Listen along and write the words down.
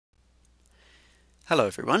Hello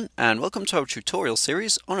everyone, and welcome to our tutorial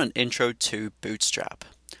series on an intro to Bootstrap.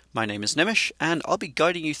 My name is Nimish, and I'll be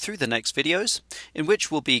guiding you through the next videos, in which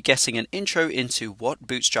we'll be getting an intro into what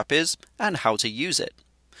Bootstrap is and how to use it.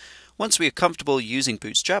 Once we are comfortable using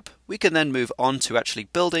Bootstrap, we can then move on to actually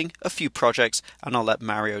building a few projects, and I'll let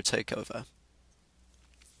Mario take over.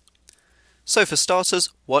 So for starters,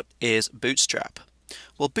 what is Bootstrap?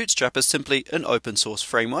 Well, Bootstrap is simply an open source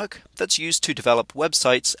framework that's used to develop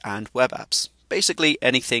websites and web apps. Basically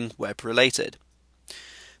anything web related.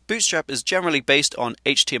 Bootstrap is generally based on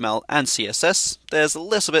HTML and CSS. There's a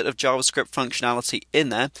little bit of JavaScript functionality in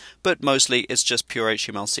there, but mostly it's just pure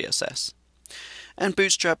HTML CSS. And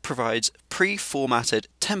Bootstrap provides pre-formatted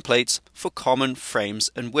templates for common frames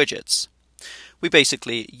and widgets. We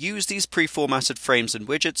basically use these pre-formatted frames and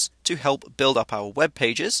widgets to help build up our web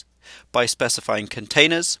pages by specifying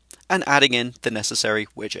containers and adding in the necessary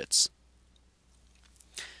widgets.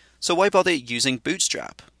 So why bother using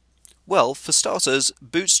Bootstrap? Well, for starters,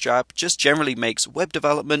 Bootstrap just generally makes web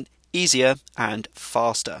development easier and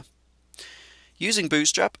faster. Using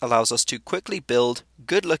Bootstrap allows us to quickly build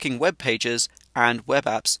good-looking web pages and web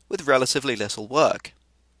apps with relatively little work.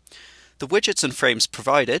 The widgets and frames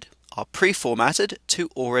provided are pre-formatted to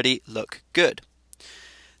already look good.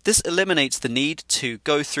 This eliminates the need to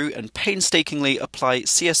go through and painstakingly apply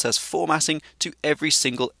CSS formatting to every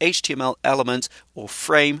single HTML element or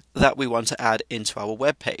frame that we want to add into our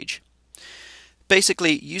web page.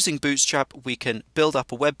 Basically, using Bootstrap, we can build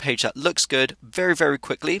up a web page that looks good very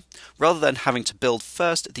quickly, rather than having to build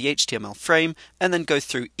first the HTML frame and then go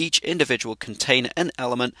through each individual container and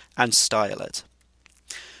element and style it.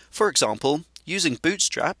 For example, using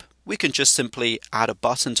Bootstrap, we can just simply add a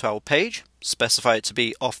button to our page, specify it to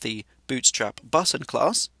be of the Bootstrap button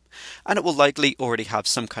class, and it will likely already have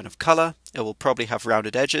some kind of color. It will probably have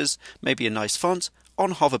rounded edges, maybe a nice font,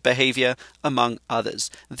 on-hover behavior, among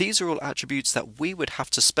others. These are all attributes that we would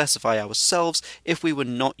have to specify ourselves if we were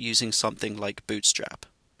not using something like Bootstrap.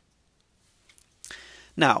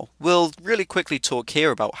 Now, we'll really quickly talk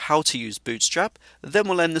here about how to use Bootstrap, then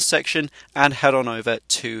we'll end this section and head on over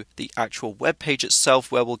to the actual web page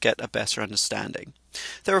itself where we'll get a better understanding.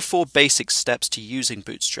 There are 4 basic steps to using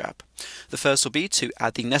Bootstrap. The first will be to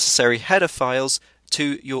add the necessary header files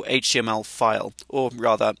to your HTML file, or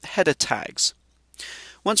rather header tags.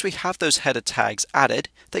 Once we have those header tags added,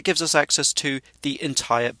 that gives us access to the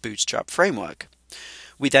entire Bootstrap framework.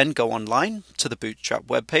 We then go online to the Bootstrap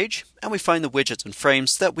webpage and we find the widgets and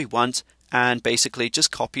frames that we want and basically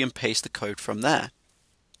just copy and paste the code from there.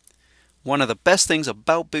 One of the best things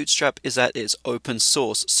about Bootstrap is that it's open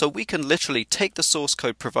source, so we can literally take the source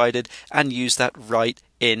code provided and use that right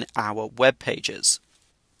in our web pages.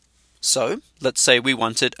 So, let's say we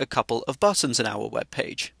wanted a couple of buttons in our web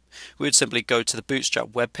page. We would simply go to the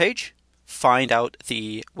Bootstrap web page, find out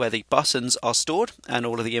where the buttons are stored and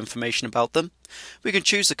all of the information about them. We can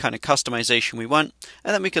choose the kind of customization we want,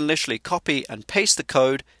 and then we can literally copy and paste the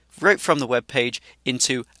code right from the web page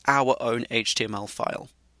into our own HTML file.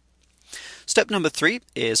 Step number 3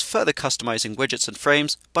 is further customizing widgets and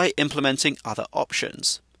frames by implementing other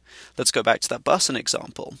options. Let's go back to that button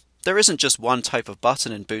example. There isn't just one type of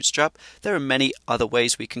button in Bootstrap, there are many other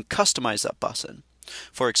ways we can customize that button.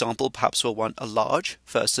 For example, perhaps we'll want a large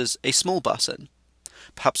versus a small button.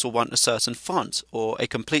 Perhaps we'll want a certain font, or a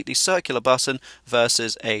completely circular button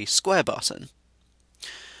versus a square button.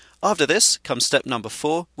 After this comes step number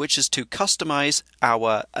 4, which is to customize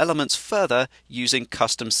our elements further using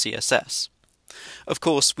custom CSS. Of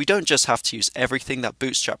course, we don't just have to use everything that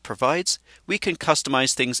Bootstrap provides, we can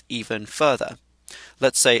customize things even further.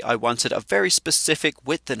 Let's say I wanted a very specific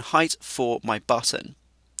width and height for my button.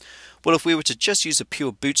 Well, if we were to just use a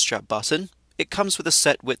pure Bootstrap button, it comes with a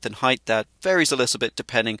set width and height that varies a little bit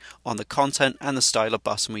depending on the content and the style of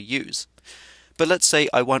button we use. But let's say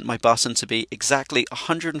I want my button to be exactly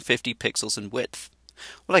 150 pixels in width.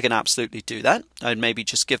 Well, I can absolutely do that. I'd maybe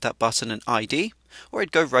just give that button an ID, or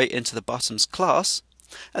I'd go right into the buttons class,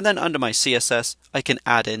 and then under my CSS, I can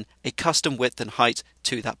add in a custom width and height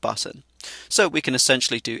to that button. So we can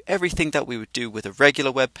essentially do everything that we would do with a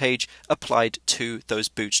regular web page applied to those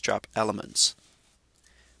Bootstrap elements.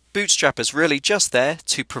 Bootstrap is really just there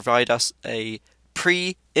to provide us a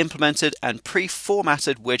pre-implemented and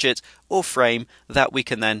pre-formatted widget or frame that we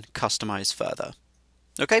can then customize further.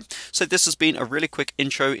 Okay, so this has been a really quick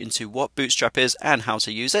intro into what Bootstrap is and how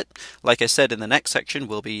to use it. Like I said, in the next section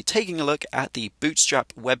we'll be taking a look at the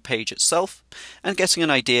Bootstrap web page itself and getting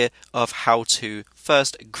an idea of how to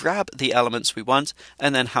first grab the elements we want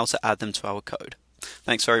and then how to add them to our code.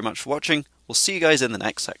 Thanks very much for watching. We'll see you guys in the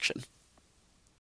next section.